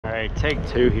Alright, take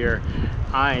two here.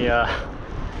 I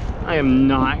am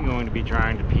not going to be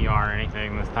trying to PR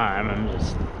anything this time.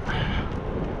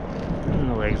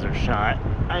 The legs are shot.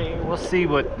 We'll see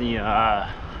what the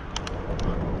I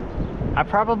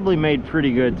probably made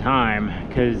pretty good time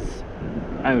because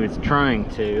I was trying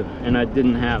to, and I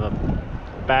didn't have a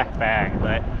back bag,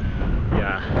 but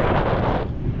yeah.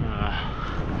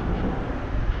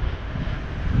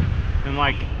 And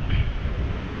like,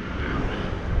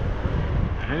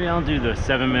 maybe I'll do the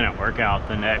 7-minute workout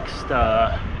the next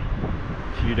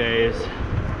few days.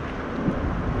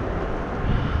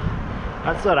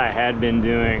 That's what I had been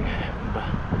doing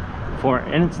before,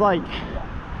 and it's like,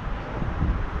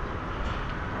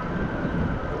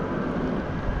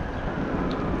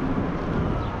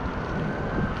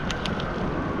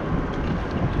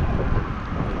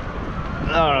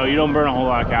 I don't know, you don't burn a whole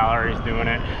lot of calories doing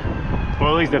it. Well,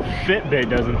 at least the Fitbit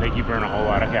doesn't think you burn a whole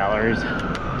lot of calories.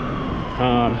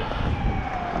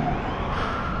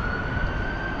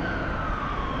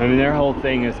 I mean, their whole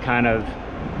thing is kind of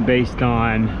based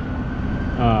on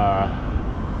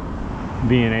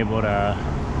being able to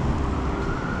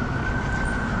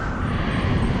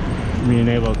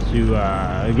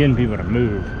getting people to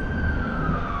move.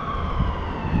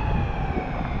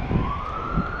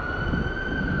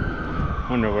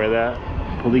 Wonder where that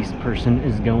police person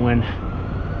is going.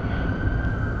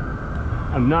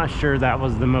 I'm not sure that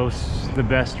was the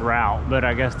best route, but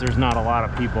I guess there's not a lot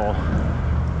of people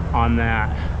on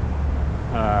that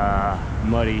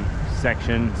muddy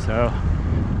section, so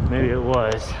maybe it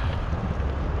was.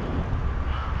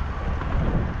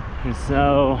 And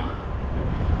so,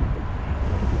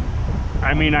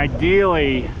 I mean,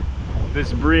 ideally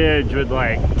this bridge would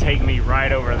like take me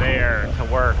right over there to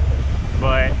work,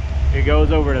 but it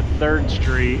goes over to 3rd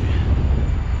Street.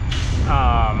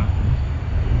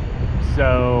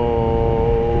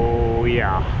 So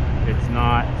yeah, it's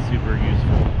not super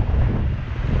useful.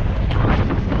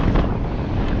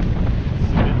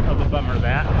 It's a bit of a bummer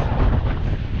that.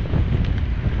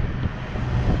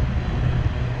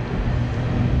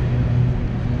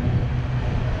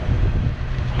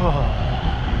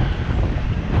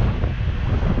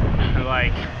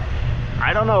 Like,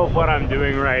 I don't know if what I'm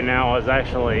doing right now is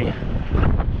actually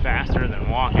faster than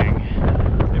walking.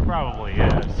 It probably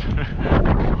is.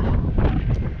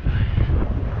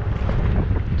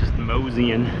 Just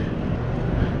moseying.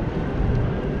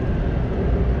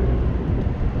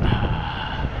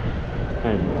 I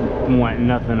want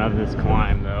nothing of this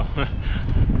climb though.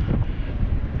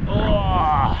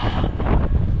 Oh.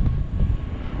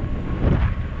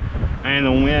 And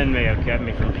the wind may have kept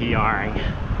me from PRing.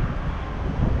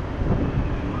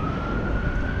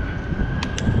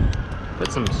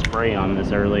 Put some spray on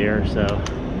this earlier, so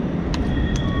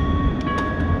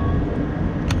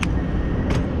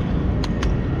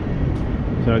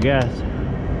I guess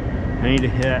I need to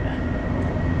hit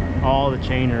all the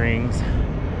chain rings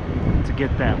to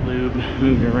get that lube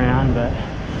moved around, but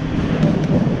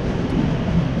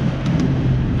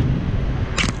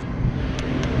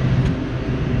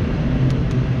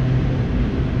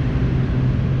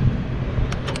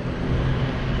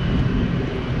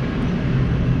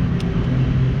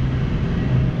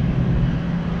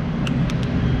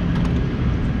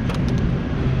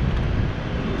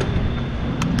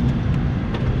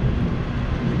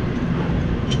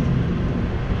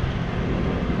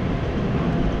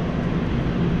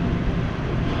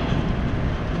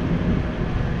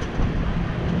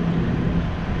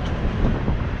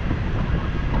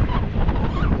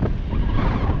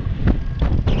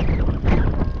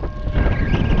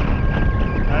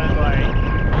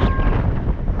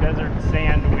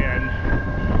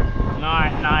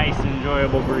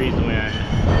enjoyable breeze wind.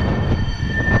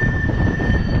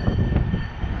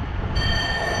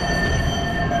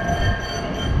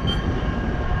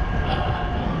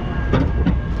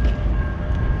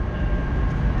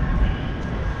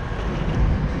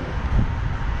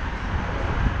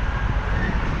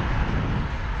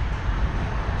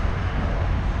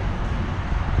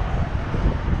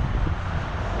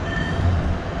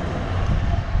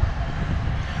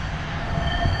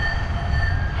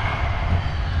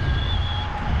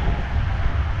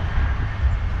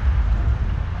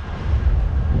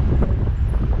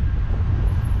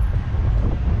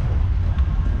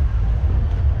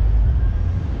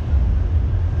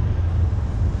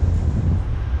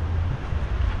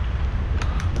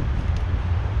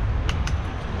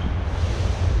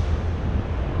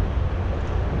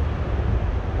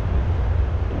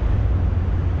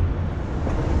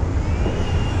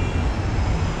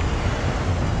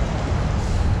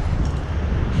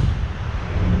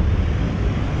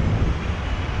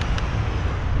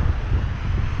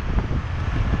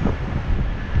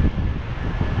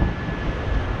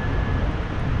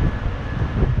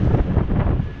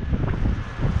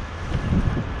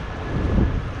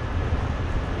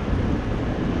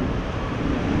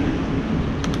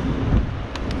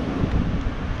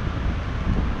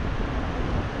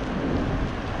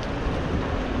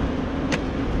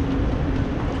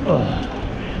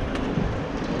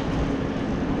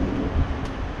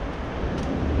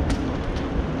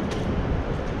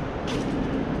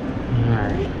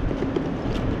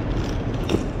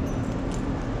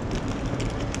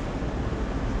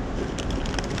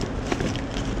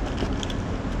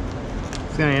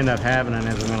 What's gonna end up happening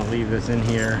is I'm gonna leave this in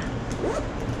here.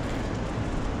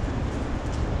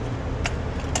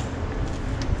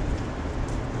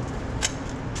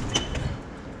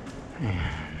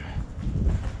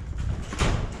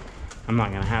 I'm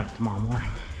not gonna have it tomorrow morning.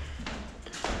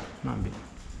 Not be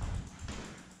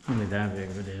that big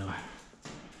of a deal.